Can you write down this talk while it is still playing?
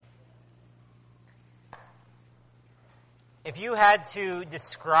If you had to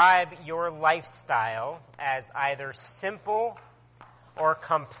describe your lifestyle as either simple or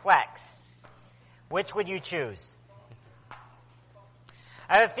complex, which would you choose?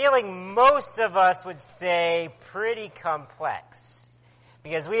 I have a feeling most of us would say pretty complex,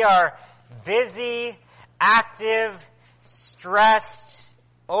 because we are busy, active, stressed,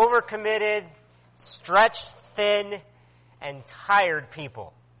 overcommitted, stretched thin, and tired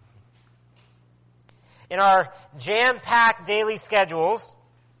people. In our jam-packed daily schedules,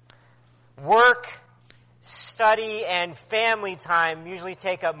 work, study, and family time usually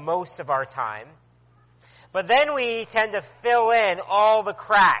take up most of our time. But then we tend to fill in all the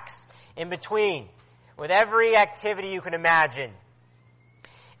cracks in between with every activity you can imagine.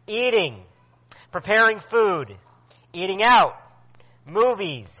 Eating, preparing food, eating out,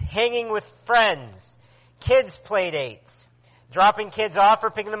 movies, hanging with friends, kids' play dates, dropping kids off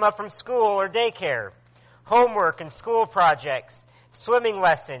or picking them up from school or daycare, homework and school projects, swimming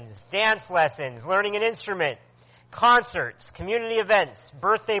lessons, dance lessons, learning an instrument, concerts, community events,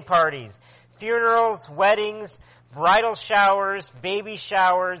 birthday parties, funerals, weddings, bridal showers, baby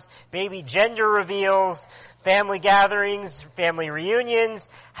gender reveals, family gatherings, family reunions,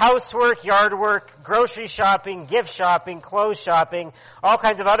 housework, yard work, grocery shopping, gift shopping, clothes shopping, all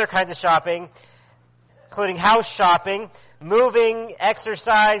kinds of other kinds of shopping, including house shopping, moving,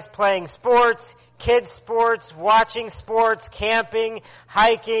 exercise, playing sports, kids' sports, watching sports, camping,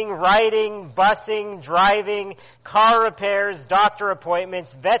 hiking, riding, busing, driving, car repairs, doctor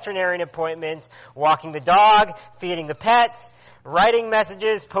appointments, veterinarian appointments, walking the dog, feeding the pets, writing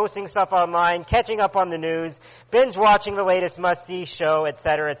messages, posting stuff online, catching up on the news, binge watching the latest must-see show,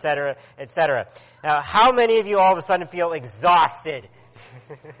 etc., etc., etc. Now, how many of you all of a sudden feel exhausted?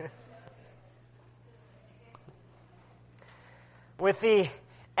 With the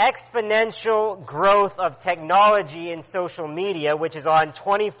exponential growth of technology and social media, which is on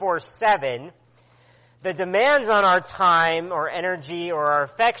 24/7, the demands on our time or energy or our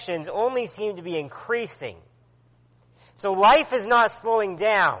affections only seem to be increasing. So life is not slowing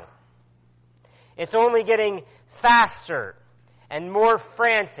down. It's only getting faster and more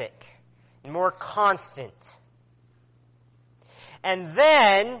frantic and more constant. And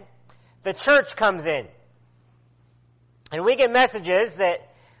then the church comes in. And we get messages that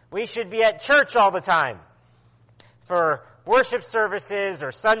we should be at church all the time for worship services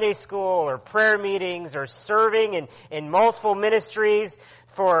or Sunday school or prayer meetings or serving in multiple ministries,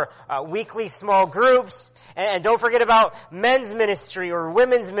 for weekly small groups. And don't forget about men's ministry or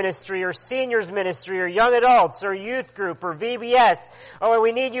women's ministry or seniors ministry or young adults or youth group or VBS. Oh,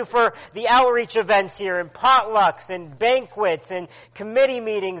 we need you for the outreach events here and potlucks and banquets and committee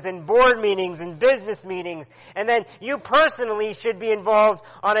meetings and board meetings and business meetings. And then you personally should be involved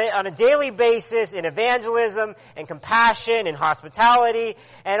on a daily basis in evangelism and compassion and hospitality.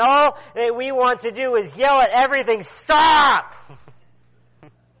 And all that we want to do is yell at everything, stop!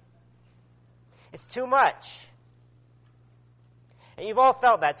 It's too much. And you've all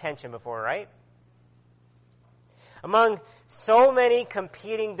felt that tension before, right? Among so many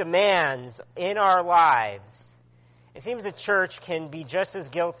competing demands in our lives, it seems the church can be just as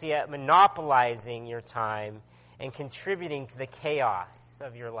guilty at monopolizing your time and contributing to the chaos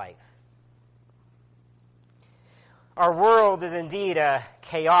of your life. Our world is indeed a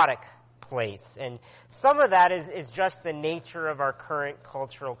chaotic place, and some of that is just the nature of our current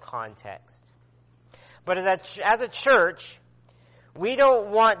cultural context. But as a church, we don't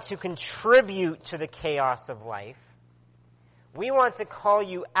want to contribute to the chaos of life. We want to call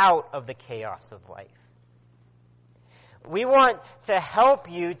you out of the chaos of life. We want to help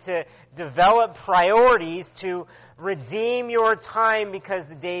you to develop priorities to redeem your time because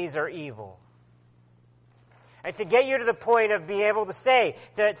the days are evil. And to get you to the point of being able to say,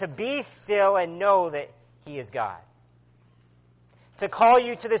 to be still and know that He is God. To call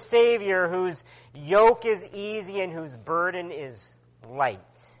you to the Savior whose yoke is easy and whose burden is light.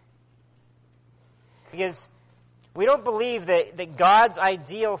 Because we don't believe that God's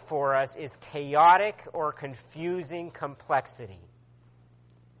ideal for us is chaotic or confusing complexity.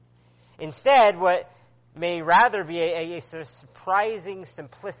 Instead, what may rather be a surprising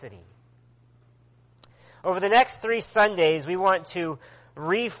simplicity. Over the next 3 Sundays, we want to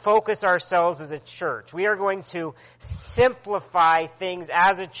refocus ourselves as a church. We are going to simplify things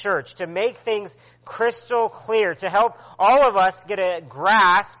as a church, to make things crystal clear, to help all of us get a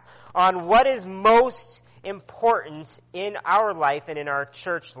grasp on what is most important in our life and in our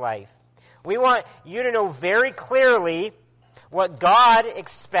church life. We want you to know very clearly what God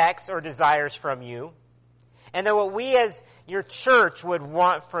expects or desires from you, and then what we as your church would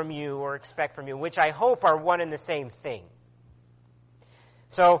want from you or expect from you, which I hope are one and the same thing.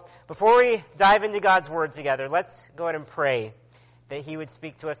 So before we dive into God's Word together, let's go ahead and pray that He would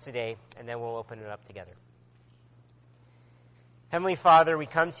speak to us today, and then we'll open it up together. Heavenly Father, we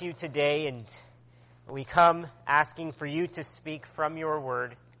come to you today, and we come asking for you to speak from your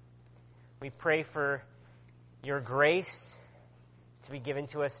Word. We pray for your grace to be given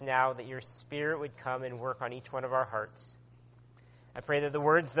to us now, that your Spirit would come and work on each one of our hearts. I pray that the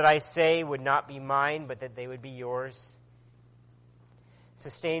words that I say would not be mine, but that they would be yours.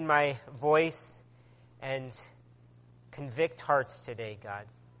 Sustain my voice and convict hearts today, God.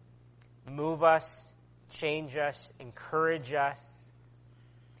 Move us, change us, encourage us,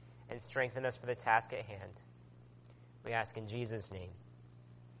 and strengthen us for the task at hand. We ask in Jesus' name.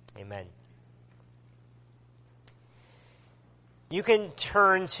 Amen. You can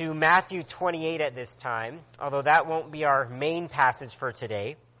turn to Matthew 28 at this time, although that won't be our main passage for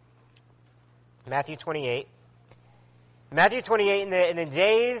today. Matthew 28. Matthew 28, in the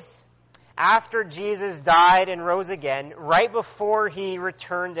days after Jesus died and rose again, right before he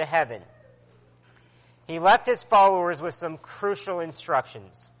returned to heaven, he left his followers with some crucial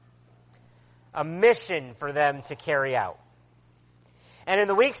instructions, a mission for them to carry out. And in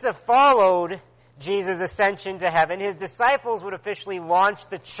the weeks that followed Jesus' ascension to heaven, his disciples would officially launch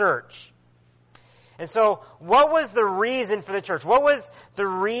the church. And so, what was the reason for the church? What was the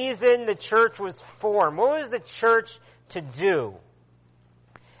reason the church was formed? What was the church to do?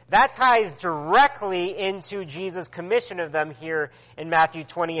 That ties directly into Jesus' commission of them here in Matthew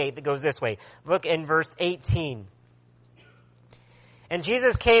 28 that goes this way. Look in verse 18. And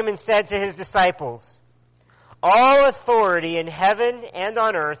Jesus came and said to his disciples, "All authority in heaven and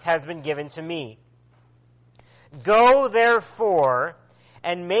on earth has been given to me. Go therefore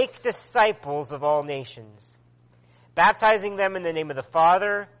and make disciples of all nations, baptizing them in the name of the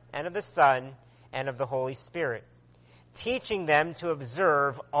Father and of the Son and of the Holy Spirit, teaching them to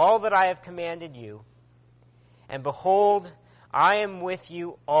observe all that I have commanded you. And behold, I am with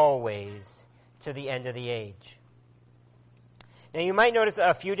you always to the end of the age." Now you might notice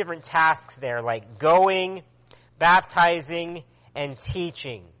a few different tasks there, like going, baptizing, and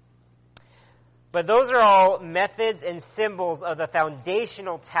teaching. But those are all methods and symbols of the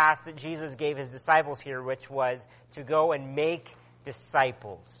foundational task that Jesus gave his disciples here, which was to go and make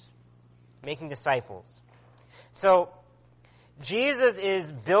disciples. Making disciples. So, Jesus is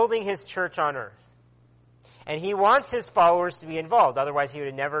building his church on earth. And he wants his followers to be involved. Otherwise, he would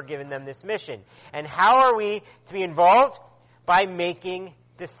have never given them this mission. And how are we to be involved? By making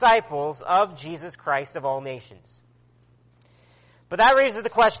disciples of Jesus Christ of all nations. But that raises the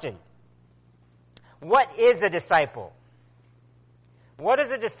question, what is a disciple? What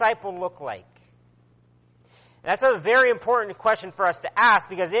does a disciple look like? That's a very important question for us to ask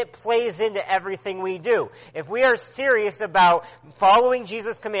because it plays into everything we do. If we are serious about following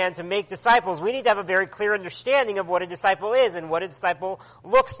Jesus' command to make disciples, we need to have a very clear understanding of what a disciple is and what a disciple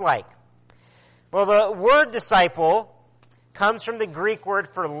looks like. Well, the word disciple comes from the Greek word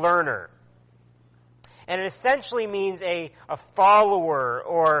for learner. And it essentially means a follower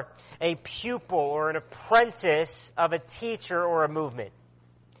or a pupil or an apprentice of a teacher or a movement.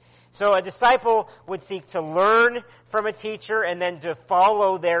 So a disciple would seek to learn from a teacher and then to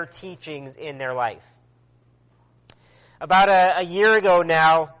follow their teachings in their life. About a year ago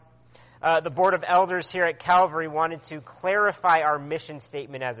now, the Board of Elders here at Calvary wanted to clarify our mission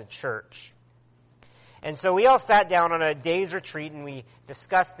statement as a church. And so we all sat down on a day's retreat and we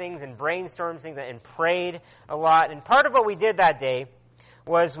discussed things and brainstormed things and prayed a lot. And part of what we did that day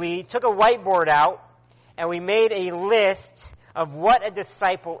was we took a whiteboard out and we made a list of what a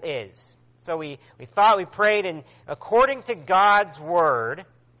disciple is. So we thought, we prayed, and according to God's word,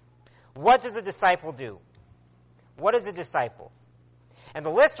 what does a disciple do? What is a disciple? And the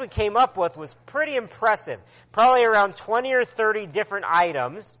list we came up with was pretty impressive. Probably around 20 or 30 different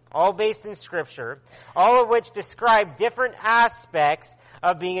items, all based in Scripture, all of which describe different aspects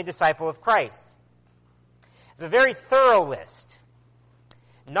of being a disciple of Christ. It's a very thorough list,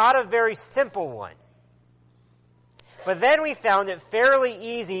 not a very simple one. But then we found it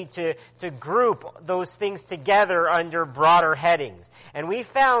fairly easy to group those things together under broader headings. And we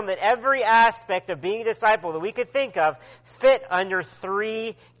found that every aspect of being a disciple that we could think of fit under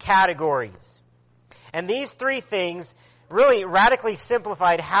 3 categories. And these 3 things really radically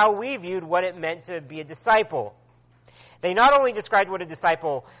simplified how we viewed what it meant to be a disciple. They not only described what a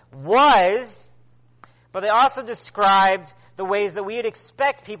disciple was, but they also described the ways that we would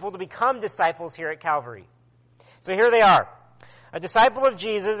expect people to become disciples here at Calvary. So here they are. A disciple of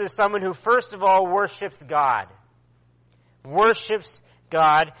Jesus is someone who, first of all, worships God. Worships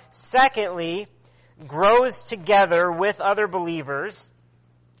God. Secondly, grows together with other believers.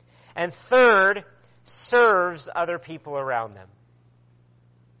 And third, serves other people around them.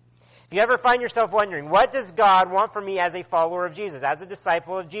 If you ever find yourself wondering, what does God want from me as a follower of Jesus, as a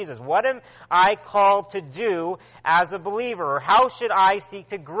disciple of Jesus? What am I called to do as a believer? Or how should I seek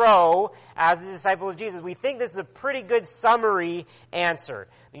to grow as a disciple of Jesus? We think this is a pretty good summary answer.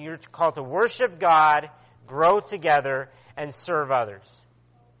 You're called to worship God, grow together, and serve others.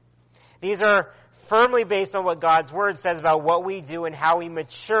 These are firmly based on what God's Word says about what we do and how we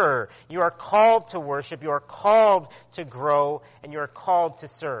mature. You are called to worship, you are called to grow, and you are called to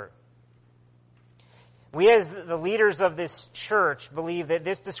serve. We as the leaders of this church believe that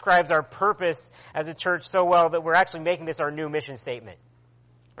this describes our purpose as a church so well that we're actually making this our new mission statement.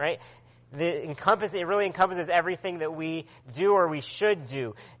 Right? It really encompasses everything that we do or we should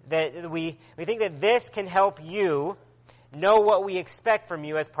do. That we think that this can help you know what we expect from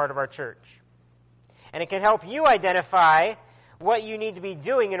you as part of our church. And it can help you identify what you need to be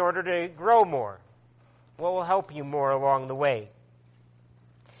doing in order to grow more. What will help you more along the way.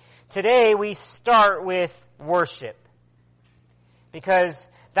 Today we start with worship. Because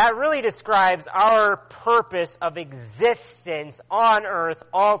that really describes our purpose of existence on earth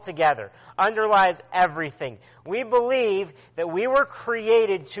altogether. Underlies everything. We believe that we were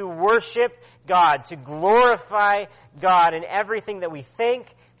created to worship God, to glorify God in everything that we think,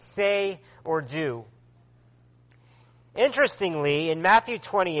 say, or do. Interestingly, in Matthew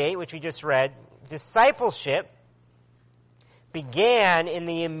 28, which we just read, discipleship began in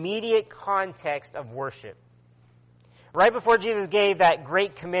the immediate context of worship. Right before Jesus gave that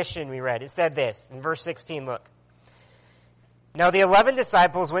great commission we read, it said this, in verse 16, look. Now the 11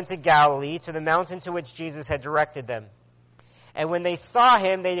 disciples went to Galilee, to the mountain to which Jesus had directed them. And when they saw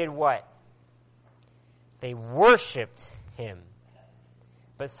him, they did what? They worshipped him.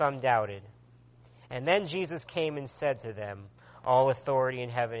 But some doubted. And then Jesus came and said to them, all authority in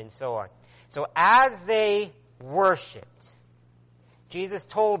heaven and so on. So as they worshipped, Jesus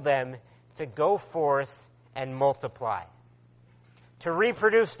told them to go forth and multiply, to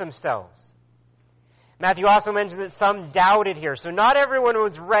reproduce themselves. Matthew also mentions that some doubted here, so not everyone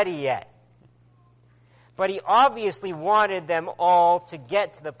was ready yet. But he obviously wanted them all to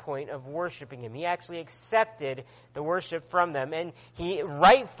get to the point of worshiping him. He actually accepted the worship from them, and he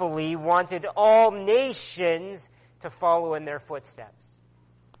rightfully wanted all nations to follow in their footsteps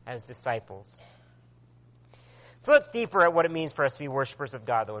as disciples. Let's look deeper at what it means for us to be worshipers of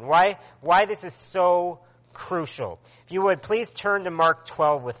God, though, and why this is so crucial. If you would, please turn to Mark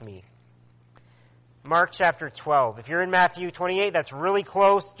 12 with me. Mark chapter 12. If you're in Matthew 28, that's really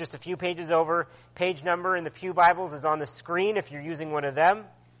close, just a few pages over. Page number in the Pew Bibles is on the screen if you're using one of them.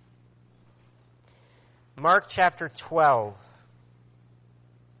 Mark chapter 12.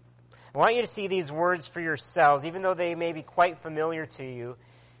 I want you to see these words for yourselves, even though they may be quite familiar to you,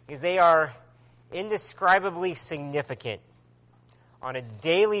 because they are indescribably significant on a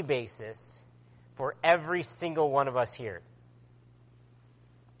daily basis for every single one of us here.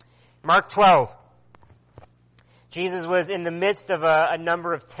 Mark 12. Jesus was in the midst of a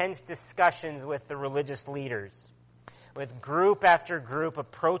number of tense discussions with the religious leaders, with group after group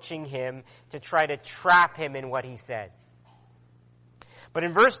approaching him to try to trap him in what he said. But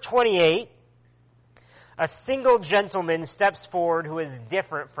in verse 28, a single gentleman steps forward who is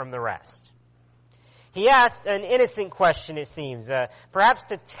different from the rest. He asked an innocent question, it seems, perhaps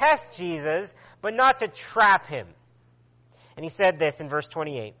to test Jesus, but not to trap him. And he said this in verse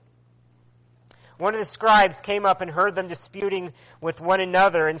 28. One of the scribes came up and heard them disputing with one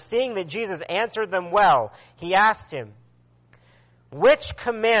another, and seeing that Jesus answered them well, he asked him, which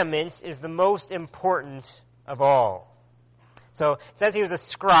commandment is the most important of all? So it says he was a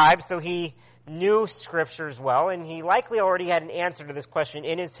scribe, so he knew scriptures well, and he likely already had an answer to this question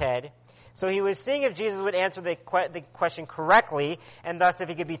in his head. So he was seeing if Jesus would answer the question correctly, and thus if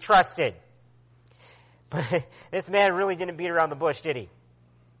he could be trusted. But this man really didn't beat around the bush, did he?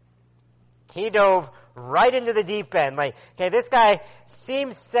 He dove right into the deep end. Like, okay, this guy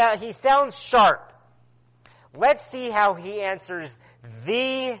he sounds sharp. Let's see how he answers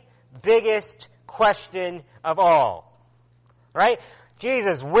the biggest question of all. Right?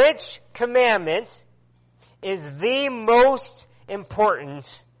 Jesus, which commandment is the most important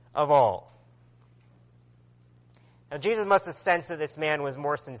of all? Now, Jesus must have sensed that this man was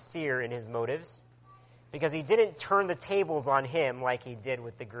more sincere in his motives, because he didn't turn the tables on him like he did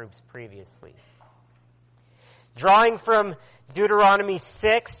with the groups previously. Drawing from Deuteronomy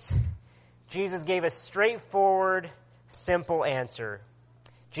 6, Jesus gave a straightforward, simple answer.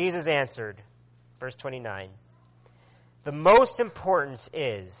 Jesus answered, verse 29, the most important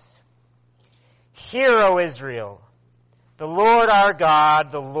is, hear, O Israel, The Lord our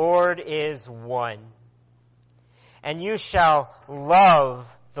God, the Lord is one. And you shall love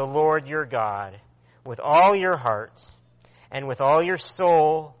the Lord your God with all your heart, and with all your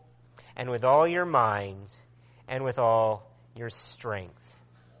soul, and with all your mind, and with all your strength.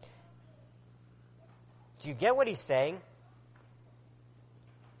 Do you get what he's saying?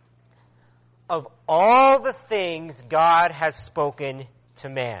 Of all the things God has spoken to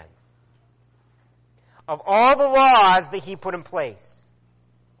man, of all the laws that he put in place,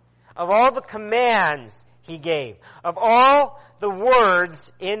 of all the commands he gave, of all the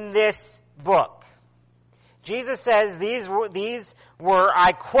words in this book, Jesus says these were,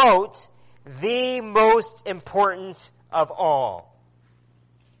 I quote, the most important of all.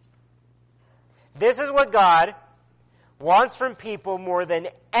 This is what God wants from people more than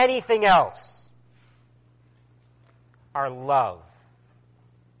anything else. Our love.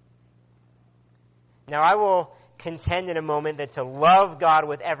 Now, I will contend in a moment that to love God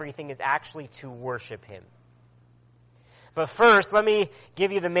with everything is actually to worship him. But first, let me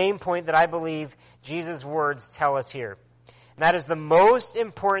give you the main point that I believe Jesus' words tell us here. And that is the most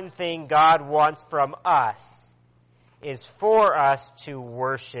important thing God wants from us is for us to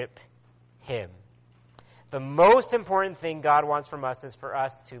worship him. The most important thing God wants from us is for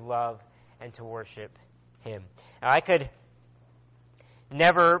us to love and to worship him. Now, I could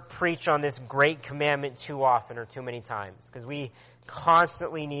never preach on this great commandment too often or too many times, because we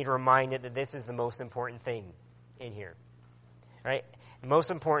constantly need reminded that this is the most important thing in here. Right? The most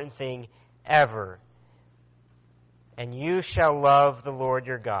important thing ever. And you shall love the Lord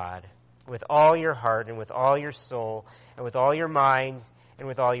your God with all your heart and with all your soul and with all your mind and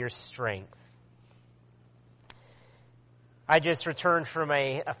with all your strength. I just returned from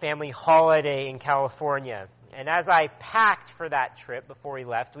a family holiday in California. And as I packed for that trip before we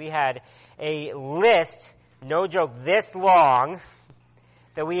left, we had a list, no joke, this long,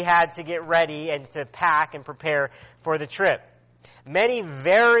 that we had to get ready and to pack and prepare for the trip. Many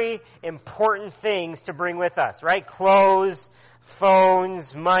very important things to bring with us, right? Clothes,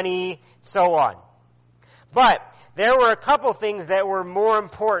 phones, money, so on. But there were a couple things that were more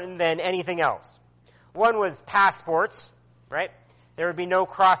important than anything else. One was passports, right? There would be no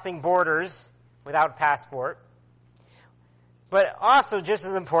crossing borders without a passport. But also, just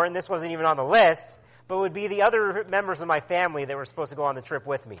as important, this wasn't even on the list, but would be the other members of my family that were supposed to go on the trip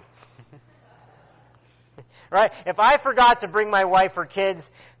with me. Right? If I forgot to bring my wife or kids,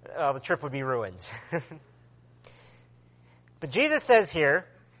 the trip would be ruined. But Jesus says here,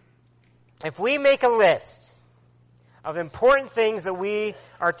 if we make a list of important things that we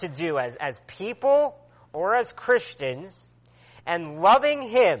are to do as people or as Christians, and loving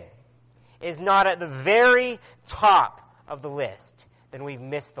him is not at the very top of the list, then we've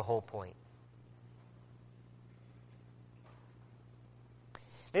missed the whole point.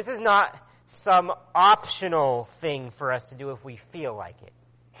 This is not some optional thing for us to do if we feel like it.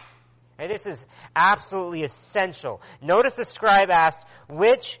 And this is absolutely essential. Notice the scribe asked,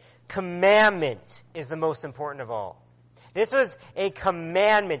 which commandment is the most important of all? This was a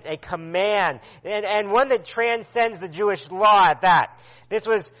commandment, a command, and one that transcends the Jewish law at that. This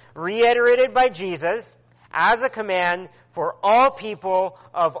was reiterated by Jesus as a command for all people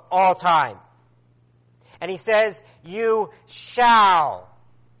of all time. And he says, you shall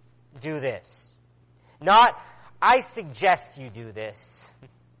do this. Not, I suggest you do this.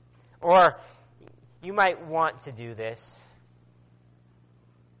 Or, you might want to do this.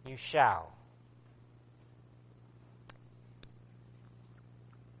 You shall.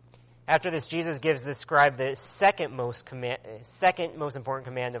 After this, Jesus gives the scribe the second most important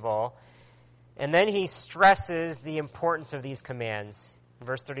command of all. And then he stresses the importance of these commands. In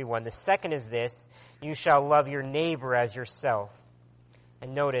verse 31, the second is this, you shall love your neighbor as yourself.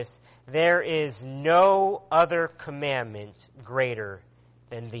 And notice, there is no other commandment greater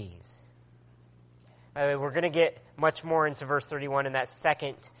than these. We're going to get much more into verse 31 in that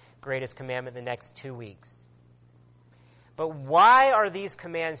second greatest commandment the next 2 weeks. But why are these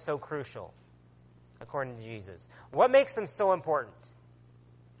commands so crucial, according to Jesus? What makes them so important?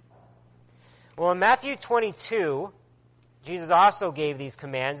 Well, in Matthew 22, Jesus also gave these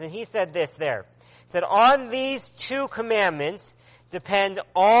commands, and he said this there. He said, on these two commandments depend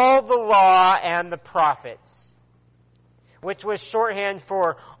all the law and the prophets, which was shorthand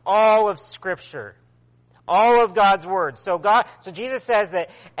for all of Scripture, all of God's Word. So Jesus says that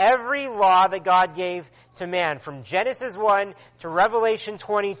every law that God gave to man, from Genesis 1 to Revelation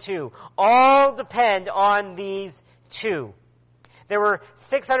 22, all depend on these two. There were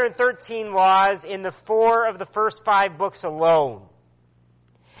 613 laws in the 4 of the first 5 books alone.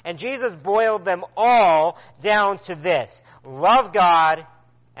 And Jesus boiled them all down to this. love God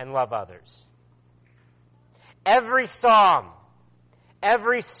and love others. Every psalm,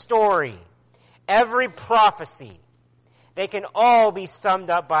 every story, every prophecy, they can all be summed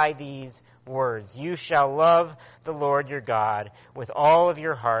up by these words. You shall love the Lord your God with all of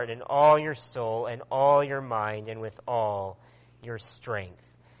your heart and all your soul and all your mind and with all your strength.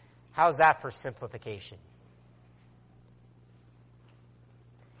 How's that for simplification?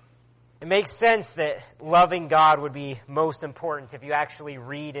 It makes sense that loving God would be most important. If you actually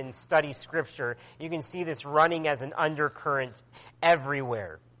read and study Scripture, you can see this running as an undercurrent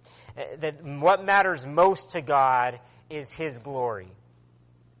everywhere. That what matters most to God is His glory.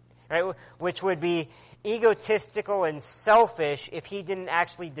 Right? Which would be egotistical and selfish if He didn't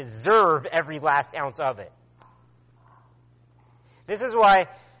actually deserve every last ounce of it. This is why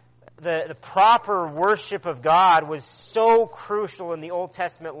the proper worship of God was so crucial in the Old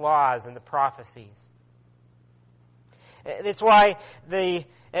Testament laws and the prophecies. It's why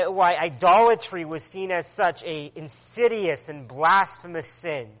idolatry was seen as such a insidious and blasphemous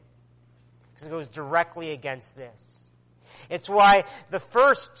sin, because it goes directly against this. It's why the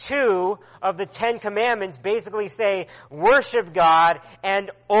first two of the Ten Commandments basically say, worship God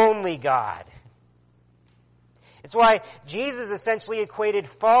and only God. It's why Jesus essentially equated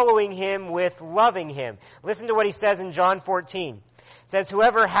following Him with loving Him. Listen to what He says in John 14. It says,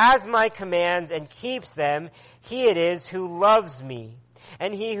 whoever has my commands and keeps them, he it is who loves me.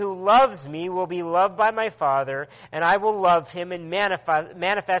 And he who loves me will be loved by my Father, and I will love him and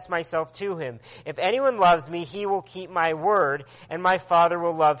manifest myself to him. If anyone loves me, he will keep my word, and my Father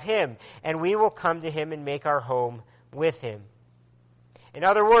will love him, and we will come to him and make our home with him. In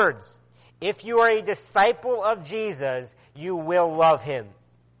other words, if you are a disciple of Jesus, you will love him.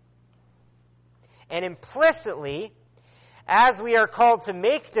 And implicitly, as we are called to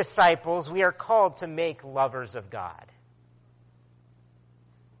make disciples, we are called to make lovers of God.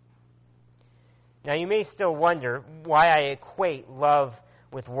 Now, you may still wonder why I equate love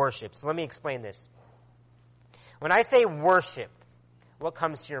with worship. So let me explain this. When I say worship, what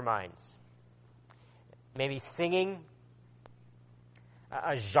comes to your minds? Maybe singing,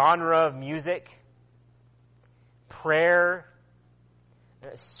 a genre of music, prayer,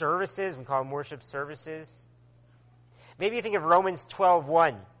 services. We call them worship services. Maybe you think of Romans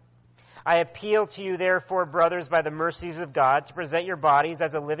 12:1. I appeal to you, therefore, brothers, by the mercies of God, to present your bodies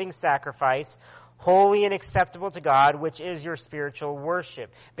as a living sacrifice, holy and acceptable to God, which is your spiritual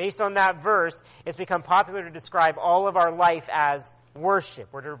worship. Based on that verse, it's become popular to describe all of our life as worship.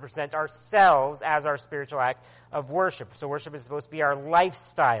 We're to present ourselves as our spiritual act of worship. So worship is supposed to be our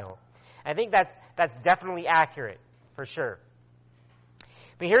lifestyle. I think that's definitely accurate, for sure.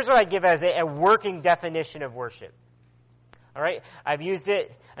 But here's what I give as a working definition of worship. All right? I've used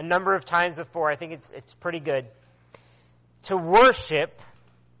it a number of times before. I think it's pretty good. To worship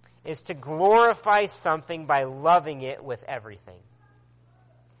is to glorify something by loving it with everything.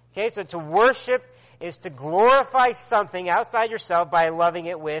 Okay, so to worship is to glorify something outside yourself by loving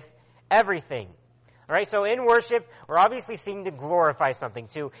it with everything. All right, so in worship, we're obviously seeking to glorify something,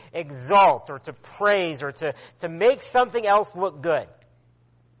 to exalt or to praise or to make something else look good. All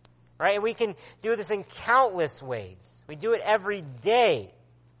right, and we can do this in countless ways. We do it every day.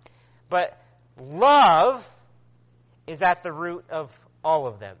 But love is at the root of all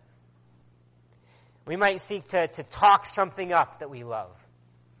of them. We might seek to talk something up that we love.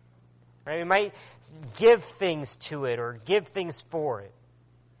 Right? We might give things to it or give things for it.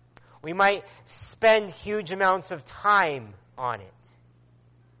 We might spend huge amounts of time on it.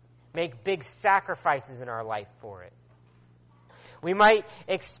 Make big sacrifices in our life for it. We might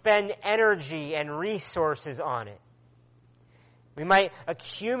expend energy and resources on it. We might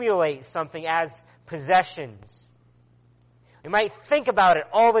accumulate something as possessions. We might think about it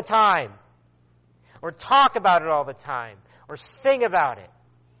all the time, or talk about it all the time, or sing about it.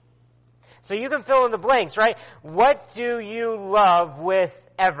 So you can fill in the blanks, right? What do you love with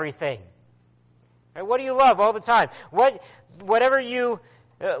everything? Right? What do you love all the time?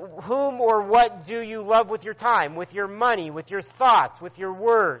 Whom or what do you love with your time, with your money, with your thoughts, with your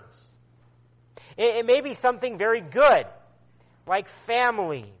words? It may be something very good, like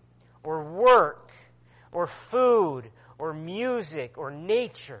family, or work, or food, or music, or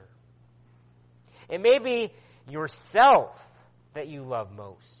nature. It may be yourself that you love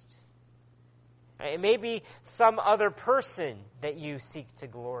most. It may be some other person that you seek to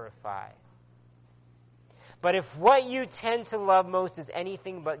glorify. But if what you tend to love most is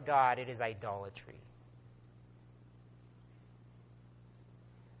anything but God, it is idolatry.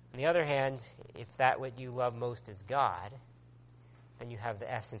 On the other hand, if that what you love most is God, then you have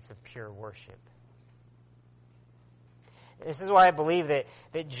the essence of pure worship. This is why I believe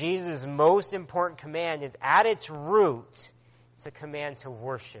that Jesus' most important command is, at its root, it's a command to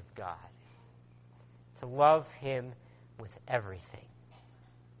worship God, to love Him with everything.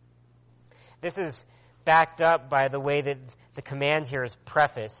 This is backed up by the way that the command here is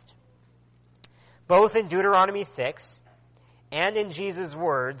prefaced. Both in Deuteronomy 6 and in Jesus'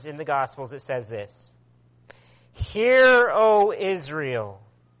 words in the Gospels, it says this: "Hear, O Israel,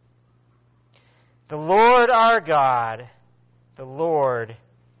 the Lord our God, the Lord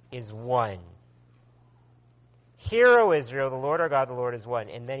is one." Hear, O Israel, the Lord our God, the Lord is one.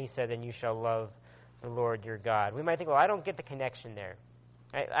 And then he says, "And you shall love the Lord your God." We might think, well, I don't get the connection there.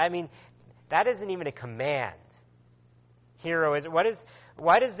 I mean, that isn't even a command. Hear, O Israel.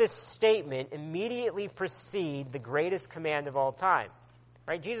 Why does this statement immediately precede the greatest command of all time?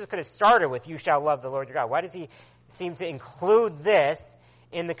 Right? Jesus could have started with, "You shall love the Lord your God." Why does he seem to include this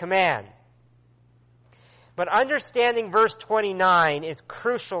in the command? But understanding verse 29 is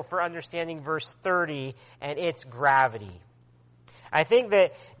crucial for understanding verse 30 and its gravity. I think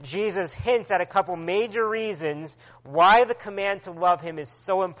that Jesus hints at a couple major reasons why the command to love Him is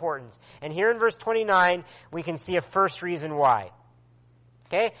so important. And here in verse 29, we can see a first reason why.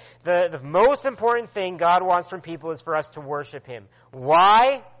 Okay? The most important thing God wants from people is for us to worship Him.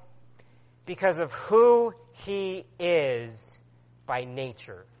 Why? Because of who He is by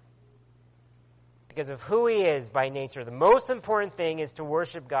nature. Because of who He is by nature. The most important thing is to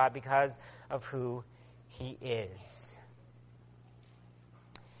worship God because of who He is.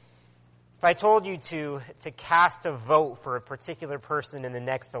 If I told you to cast a vote for a particular person in the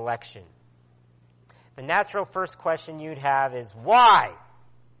next election, the natural first question you'd have is, why?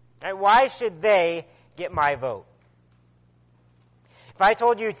 Right? Why should they get my vote? If I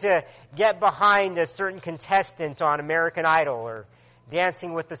told you to get behind a certain contestant on American Idol or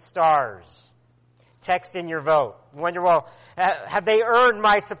Dancing with the Stars, text in your vote. You wonder, well, have they earned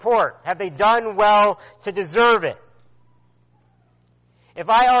my support? Have they done well to deserve it? If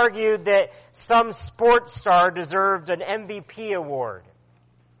I argued that some sports star deserved an MVP award,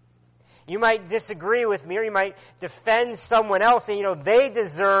 you might disagree with me, or you might defend someone else and, they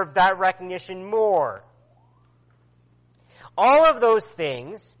deserve that recognition more. All of those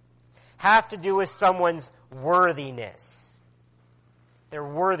things have to do with someone's worthiness. Their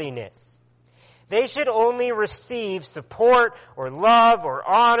worthiness. They should only receive support or love or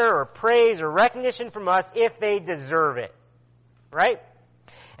honor or praise or recognition from us if they deserve it. Right?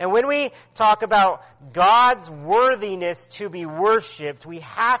 And when we talk about God's worthiness to be worshipped, we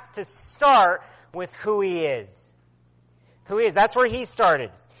have to start with who He is. Who He is. That's where He started.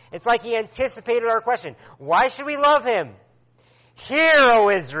 It's like He anticipated our question. Why should we love Him? Hear,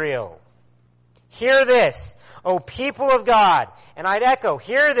 O Israel. Hear this, O people of God. And I'd echo,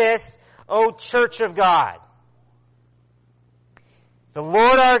 hear this, O church of God. The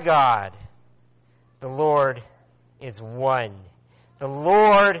Lord our God, the Lord is one. The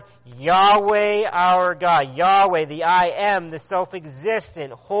Lord, Yahweh our God. Yahweh, the I am, the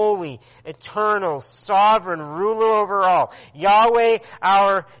self-existent, holy, eternal, sovereign, ruler over all. Yahweh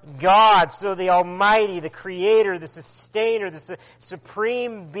our God, so the Almighty, the Creator, the Sustainer, the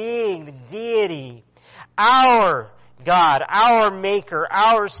Supreme Being, the Deity. Our God, our Maker,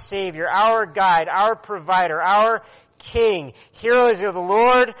 our Savior, our Guide, our Provider, our King. Hear, Israel, the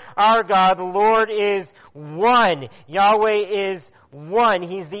Lord our God, the Lord is one. Yahweh is one.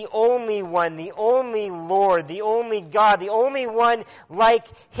 He's the only one, the only Lord, the only God, the only one like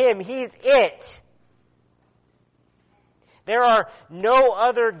Him. He's it. There are no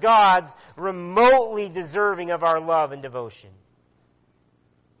other gods remotely deserving of our love and devotion.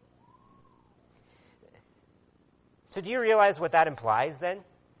 So do you realize what that implies then?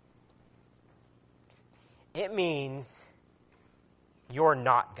 It means you're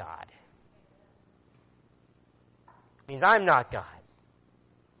not God. It means I'm not God.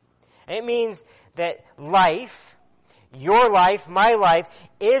 It means that life, your life, my life,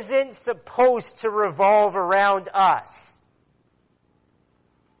 isn't supposed to revolve around us.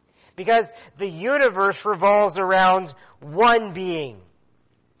 Because the universe revolves around one being,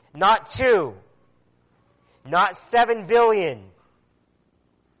 not two, not 7 billion,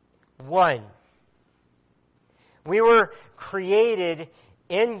 one. We were created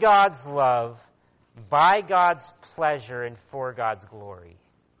in God's love, by God's pleasure, and for God's glory.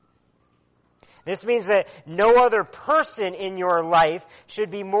 This means that no other person in your life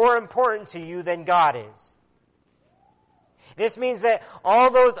should be more important to you than God is. This means that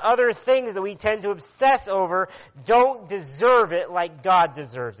all those other things that we tend to obsess over don't deserve it like God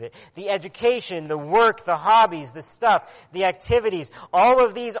deserves it. The education, the work, the hobbies, the stuff, the activities, all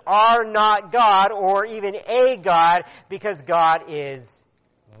of these are not God or even a God because God is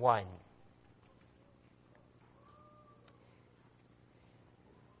one.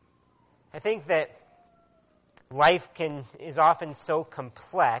 I think that life is often so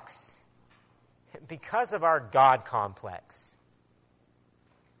complex because of our God complex.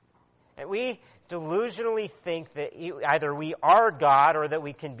 And we delusionally think that either we are God or that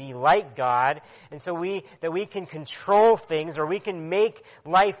we can be like God, and so that we can control things or we can make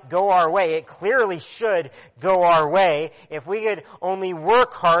life go our way. It clearly should go our way. If we could only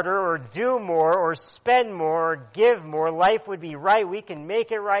work harder or do more or spend more or give more, life would be right. We can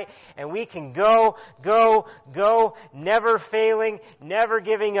make it right, and we can go, never failing, never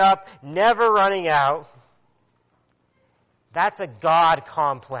giving up, never running out. That's a God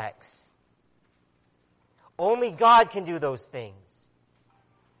complex. Only God can do those things.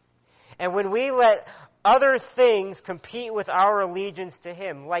 And when we let other things compete with our allegiance to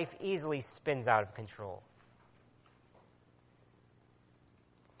Him, life easily spins out of control.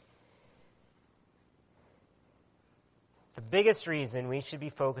 The biggest reason we should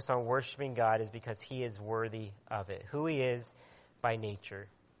be focused on worshiping God is because He is worthy of it, who He is by nature.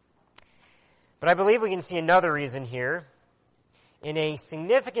 But I believe we can see another reason here in a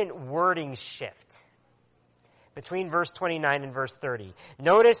significant wording shift between verse 29 and verse 30.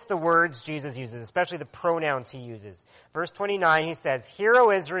 Notice the words Jesus uses, especially the pronouns He uses. Verse 29, He says, "Hear,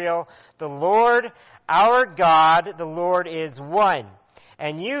 O Israel, the Lord our God, the Lord is one.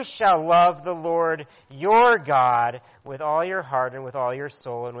 And you shall love the Lord your God with all your heart and with all your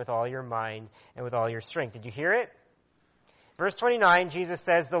soul and with all your mind and with all your strength." Did you hear it? Verse 29, Jesus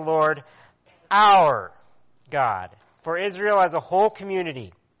says, "The Lord our God," for Israel as a whole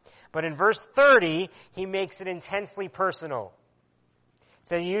community. But in verse 30, He makes it intensely personal.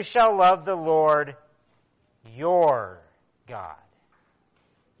 So you shall love the Lord your God.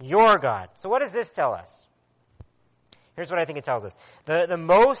 Your God. So what does this tell us? Here's what I think it tells us. The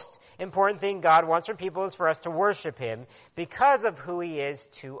most important thing God wants from people is for us to worship Him because of who He is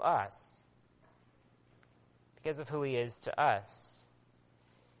to us. Because of who He is to us.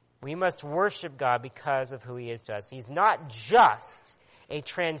 We must worship God because of who He is to us. He's not just a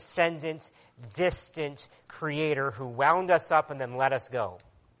transcendent, distant creator who wound us up and then let us go.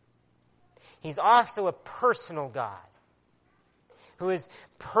 He's also a personal God who is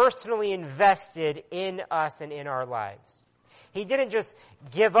personally invested in us and in our lives. He didn't just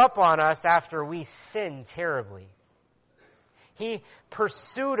give up on us after we sinned terribly. He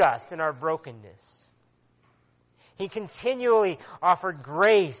pursued us in our brokenness. He continually offered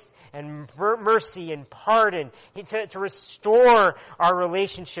grace and mercy and pardon to restore our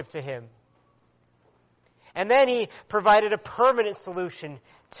relationship to Him. And then He provided a permanent solution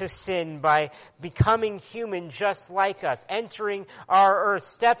to sin by becoming human just like us, entering our earth,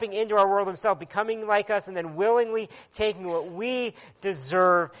 stepping into our world Himself, becoming like us, and then willingly taking what we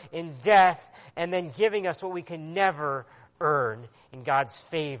deserve in death and then giving us what we can never earn in God's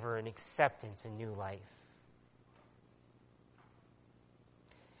favor and acceptance and new life.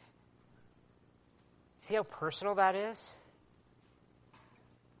 See how personal that is?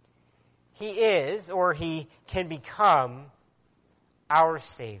 He is, or He can become, our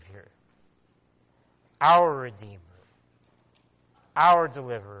Savior, our Redeemer, our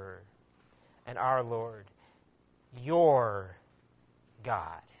Deliverer, and our Lord, your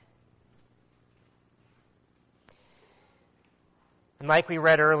God. And like we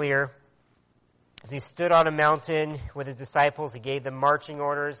read earlier, as He stood on a mountain with His disciples, He gave them marching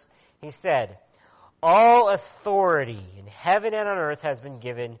orders. He said, "All authority in heaven and on earth has been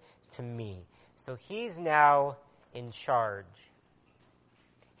given to me." So He's now in charge.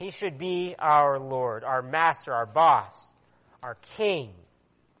 He should be our Lord, our master, our boss, our king.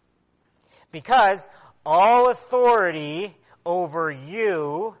 Because all authority over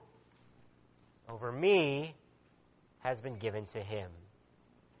you, over me, has been given to Him.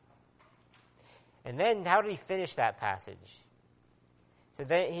 And then how did He finish that passage? So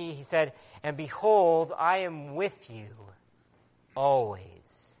then he said, "And behold, I am with you always,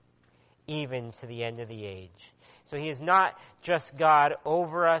 even to the end of the age." So He is not just God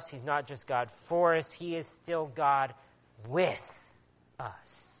over us. He's not just God for us. He is still God with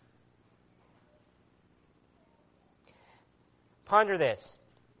us. Ponder this.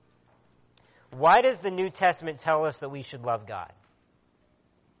 Why does the New Testament tell us that we should love God?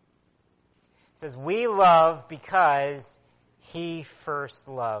 It says we love because He first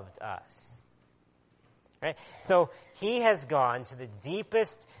loved us. Right? So he has gone to the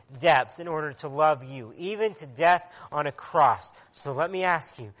deepest depths in order to love you, even to death on a cross. So let me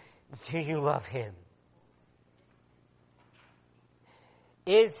ask you, do you love him?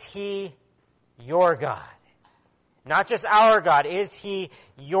 Is he your God? Not just our God. Is he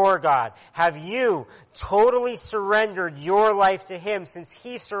your God? Have you totally surrendered your life to him since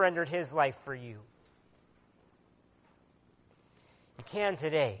he surrendered his life for you? You can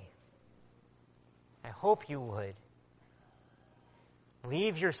today. I hope you would.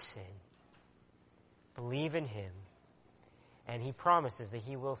 Leave your sin. Believe in him. And he promises that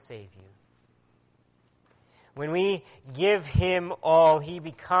he will save you. When we give him all, he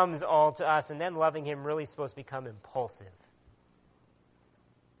becomes all to us, and then loving him really is supposed to become impulsive.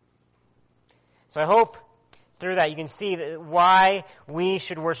 So I hope through that you can see why we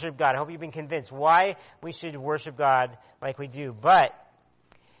should worship God. I hope you've been convinced why we should worship God like we do. But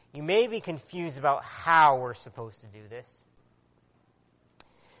you may be confused about how we're supposed to do this.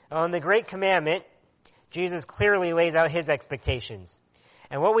 On the Great Commandment, Jesus clearly lays out his expectations.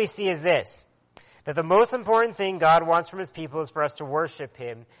 And what we see is this, that the most important thing God wants from his people is for us to worship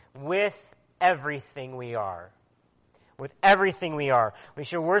him with everything we are. With everything we are. We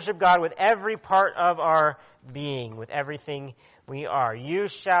should worship God with every part of our being, with everything we are. You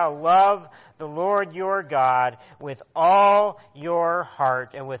shall love the Lord your God with all your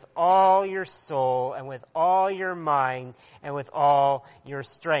heart and with all your soul and with all your mind and with all your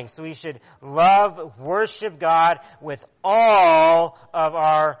strength. So we should worship God with all of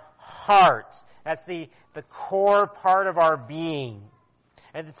our heart. That's the core part of our being.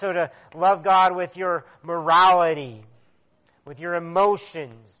 And so to love God with your morality, with your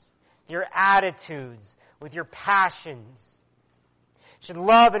emotions, your attitudes, with your passions. You should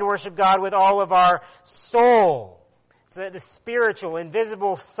love and worship God with all of our soul. So that the spiritual,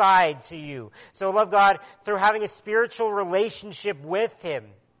 invisible side to you. So love God through having a spiritual relationship with him.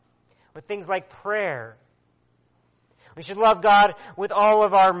 With things like prayer. We should love God with all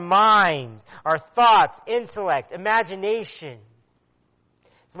of our mind, our thoughts, intellect, imagination.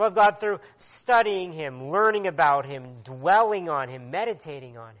 So love God through studying him, learning about him, dwelling on him,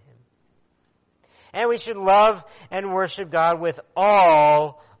 meditating on him. And we should love and worship God with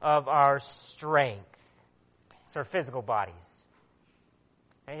all of our strength. It's our physical bodies.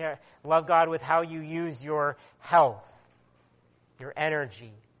 And love God with how you use your health, your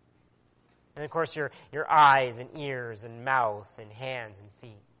energy. And of course your eyes and ears and mouth and hands and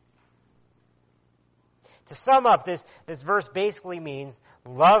feet. To sum up, this verse basically means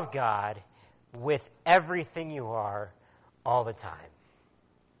love God with everything you are all the time.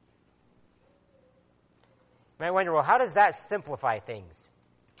 You might wonder, well, how does that simplify things?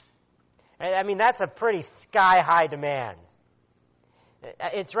 I mean, that's a pretty sky-high demand.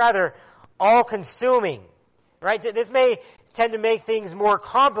 It's rather all-consuming, right? This may tend to make things more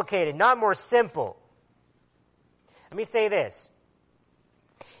complicated, not more simple. Let me say this.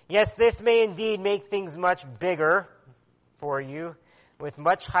 Yes, this may indeed make things much bigger for you, with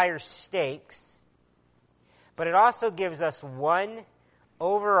much higher stakes, but it also gives us one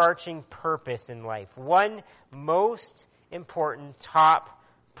overarching purpose in life, one most important top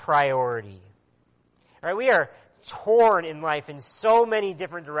priority. Right? We are torn in life in so many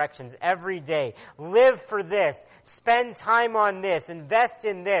different directions every day. Live for this, spend time on this, invest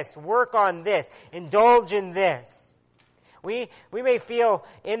in this, work on this, indulge in this. We may feel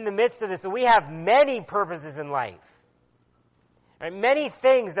in the midst of this that we have many purposes in life. Right? Many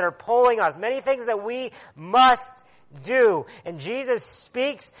things that are pulling us, many things that we must do. And Jesus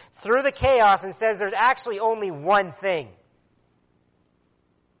speaks through the chaos and says there's actually only one thing.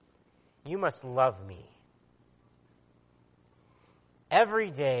 You must love me. Every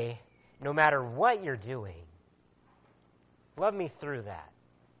day, no matter what you're doing, love me through that.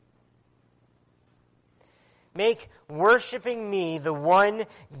 Make worshiping me the one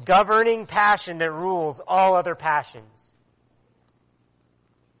governing passion that rules all other passions.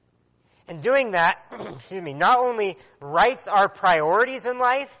 And doing that, not only rights our priorities in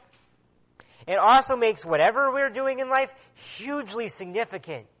life, it also makes whatever we're doing in life hugely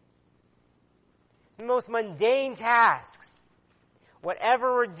significant. The most mundane tasks,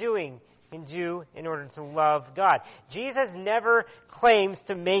 whatever we're doing, can do in order to love God. Jesus never claims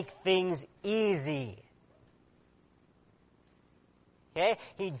to make things easy. Okay?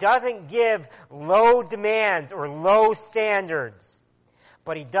 He doesn't give low demands or low standards,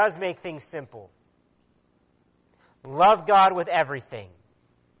 but he does make things simple. Love God with everything.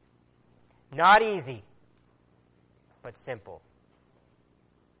 Not easy, but simple.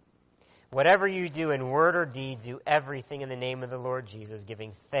 Whatever you do in word or deed, do everything in the name of the Lord Jesus,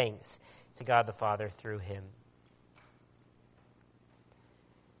 giving thanks to God the Father through him.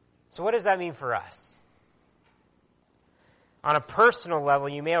 So what does that mean for us? On a personal level,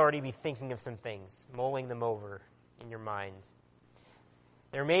 you may already be thinking of some things, mulling them over in your mind.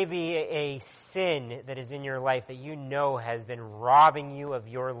 There may be a sin that is in your life that you know has been robbing you of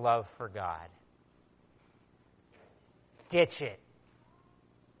your love for God. Ditch it.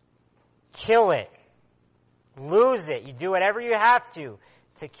 Kill it. Lose it. You do whatever you have to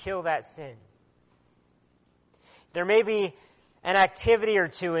kill that sin. There may be an activity or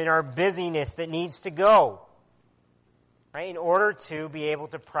two in our busyness that needs to go, right, in order to be able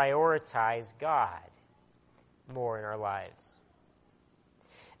to prioritize God more in our lives.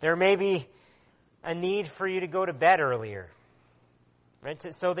 There may be a need for you to go to bed earlier, right,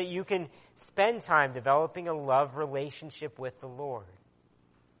 so that you can spend time developing a love relationship with the Lord.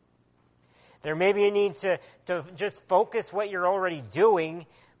 There may be a need to just focus what you're already doing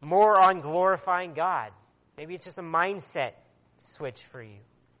more on glorifying God. Maybe it's just a mindset switch for you.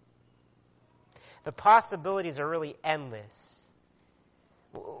 The possibilities are really endless.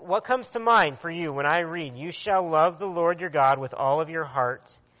 What comes to mind for you when I read, "You shall love the Lord your God with all of your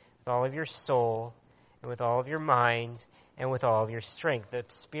heart, with all of your soul, and with all of your mind, and with all of your strength"? The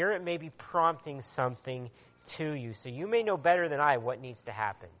Spirit may be prompting something to you, so you may know better than I what needs to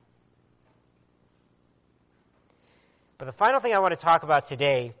happen. But the final thing I want to talk about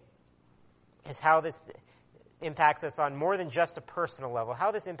today is how this impacts us on more than just a personal level,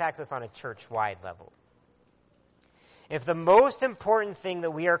 how this impacts us on a church-wide level. If the most important thing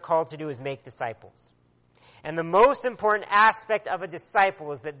that we are called to do is make disciples, and the most important aspect of a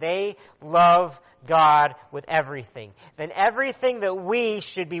disciple is that they love God with everything, then everything that we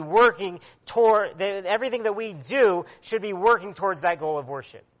should be working toward, everything that we do should be working towards that goal of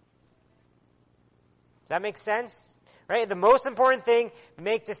worship. Does that make sense? Right? The most important thing,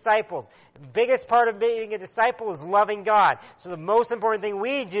 make disciples. The biggest part of being a disciple is loving God. So the most important thing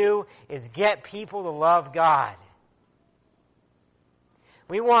we do is get people to love God.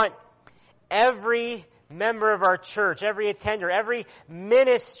 We want every member of our church, every attender, every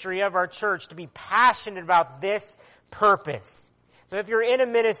ministry of our church to be passionate about this purpose. So if you're in a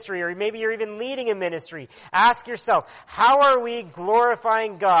ministry, or maybe you're even leading a ministry, ask yourself, how are we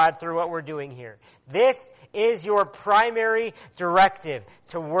glorifying God through what we're doing here? This is your primary directive,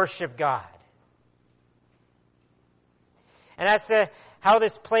 to worship God. And as to how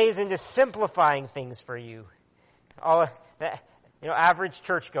this plays into simplifying things for you, all that, average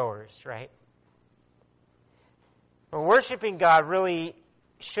churchgoers, right? Well, worshiping God really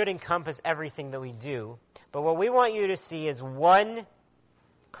should encompass everything that we do. But what we want you to see is one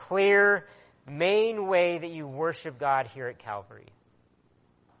clear, main way that you worship God here at Calvary.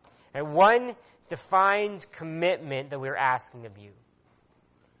 And one defined commitment that we're asking of you.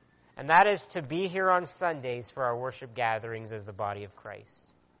 And that is to be here on Sundays for our worship gatherings as the body of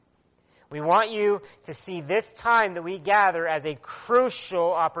Christ. We want you to see this time that we gather as a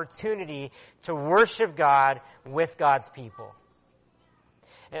crucial opportunity to worship God with God's people.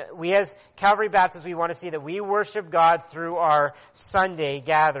 We as Calvary Baptists, we want to see that we worship God through our Sunday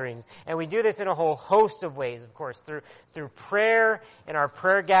gatherings. And we do this in a whole host of ways, of course, through prayer and our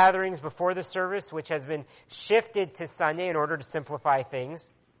prayer gatherings before the service, which has been shifted to Sunday in order to simplify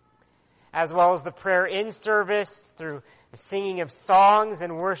things, as well as the prayer in service, through the singing of songs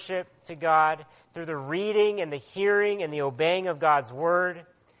and worship to God, through the reading and the hearing and the obeying of God's Word,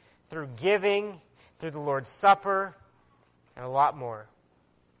 through giving, through the Lord's Supper, and a lot more.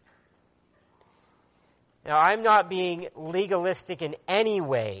 Now, I'm not being legalistic in any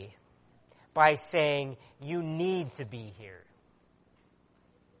way by saying you need to be here.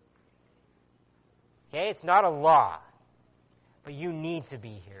 Okay? It's not a law, but you need to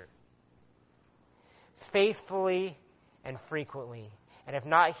be here. Faithfully and frequently. And if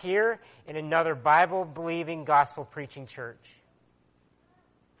not here, in another Bible-believing, gospel-preaching church.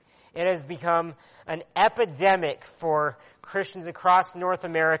 It has become an epidemic for Christians across North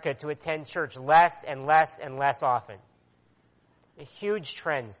America to attend church less and less and less often. A huge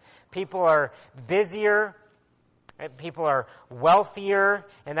trend. People are busier, people are wealthier,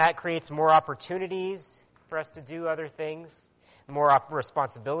 and that creates more opportunities for us to do other things, more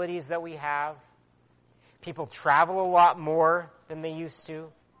responsibilities that we have. People travel a lot more than they used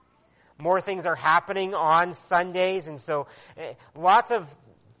to. More things are happening on Sundays, and so lots of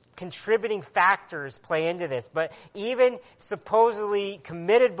contributing factors play into this. But even supposedly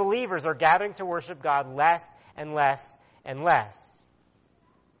committed believers are gathering to worship God less and less and less.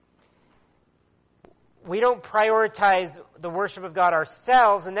 we don't prioritize the worship of God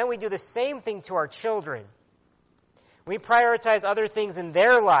ourselves, and then we do the same thing to our children. We prioritize other things in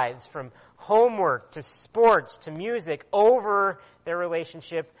their lives, from homework to sports to music, over their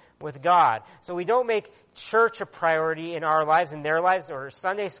relationship with God. So we don't make church a priority in our lives, in their lives, or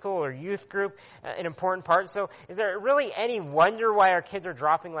Sunday school or youth group an important part. So is there really any wonder why our kids are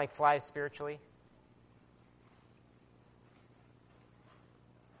dropping like flies spiritually?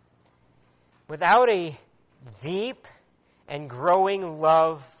 Without a deep and growing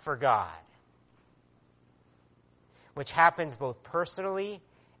love for God, which happens both personally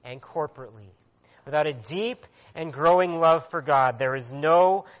and corporately, without a deep and growing love for God, there is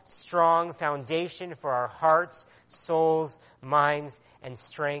no strong foundation for our hearts, souls, minds, and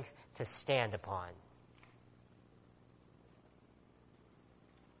strength to stand upon.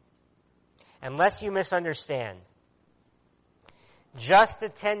 Unless you misunderstand, just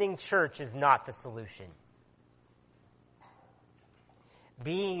attending church is not the solution.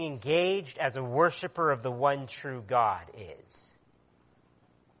 Being engaged as a worshiper of the one true God is.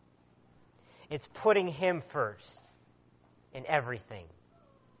 It's putting Him first in everything.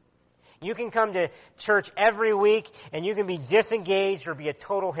 You can come to church every week and you can be disengaged or be a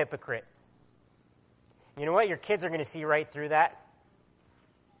total hypocrite. You know what? Your kids are going to see right through that.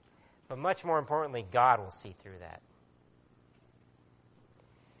 But much more importantly, God will see through that.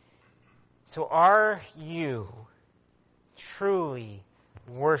 So are you truly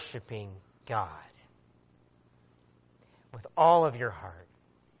worshiping God with all of your heart,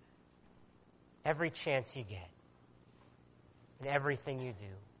 every chance you get, and everything you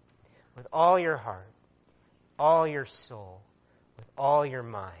do, with all your heart, all your soul, with all your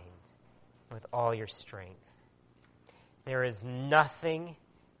mind, with all your strength? There is nothing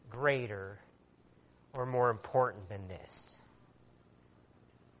greater or more important than this.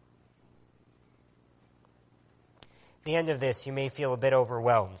 At the end of this, you may feel a bit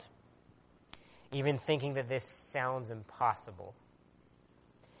overwhelmed, even thinking that this sounds impossible.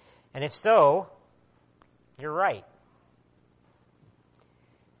 And if so, you're right.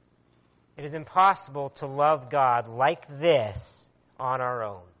 It is impossible to love God like this on our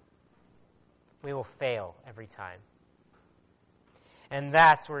own. We will fail every time. And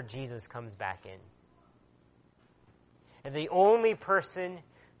that's where Jesus comes back in. And the only person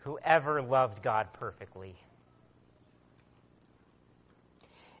who ever loved God perfectly.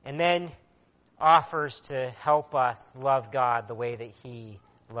 And then offers to help us love God the way that He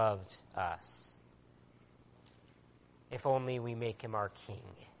loved us. If only we make Him our King.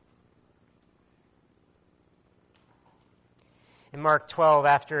 In Mark 12,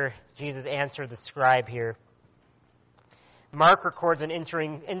 after Jesus answered the scribe here, Mark records an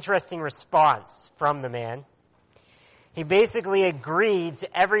interesting response from the man. He basically agreed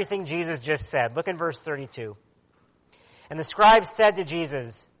to everything Jesus just said. Look in verse 32. And the scribe said to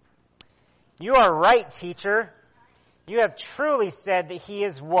Jesus, "You are right, teacher. You have truly said that He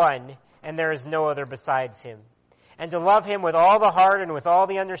is one, and there is no other besides Him. And to love Him with all the heart and with all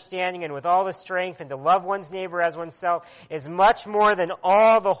the understanding and with all the strength, and to love one's neighbor as oneself, is much more than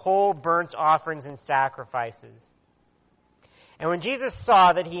all the whole burnt offerings and sacrifices." And when Jesus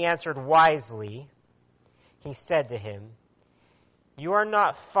saw that he answered wisely, He said to him, "You are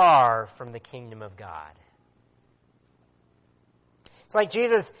not far from the kingdom of God." It's like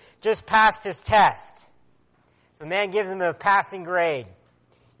Jesus just passed his test. So the man gives him a passing grade.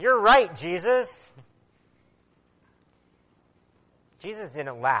 "You're right, Jesus." Jesus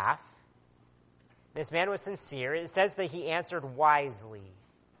didn't laugh. This man was sincere. It says that he answered wisely.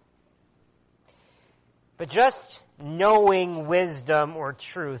 But just knowing wisdom or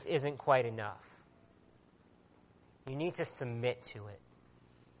truth isn't quite enough. You need to submit to it.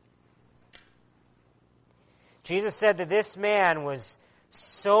 Jesus said that this man was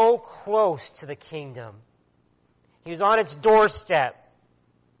so close to the kingdom. He was on its doorstep.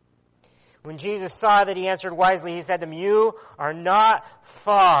 When Jesus saw that he answered wisely, He said to him, "You are not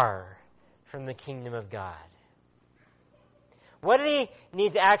far from the kingdom of God." What did he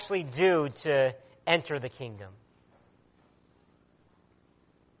need to actually do to enter the kingdom?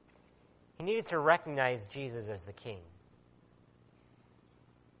 He needed to recognize Jesus as the King.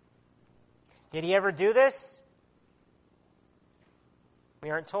 Did he ever do this? We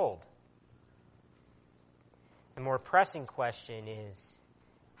aren't told. The more pressing question is,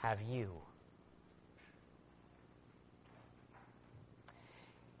 have you?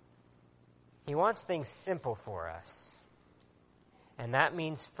 He wants things simple for us. And that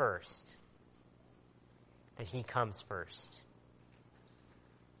means first, that He comes first.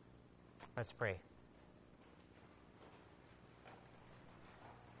 Let's pray.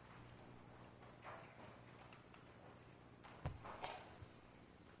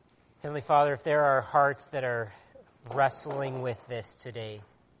 Heavenly Father, if there are hearts that are wrestling with this today,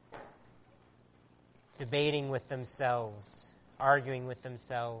 debating with themselves, arguing with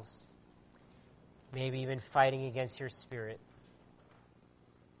themselves, maybe even fighting against your Spirit,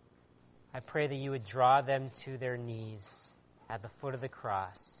 I pray that you would draw them to their knees at the foot of the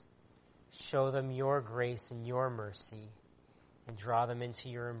cross, show them your grace and your mercy, and draw them into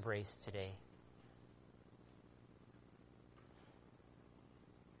your embrace today.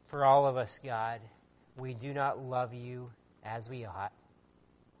 For all of us, God, we do not love you as we ought,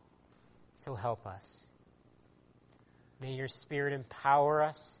 so help us. May your Spirit empower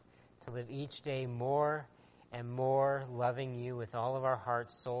us to live each day more and more loving you with all of our heart,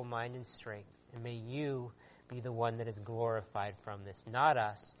 soul, mind, and strength. And may you be the one that is glorified from this. Not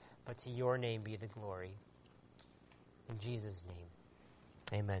us, but to your name be the glory. In Jesus'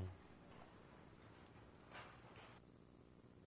 name, amen.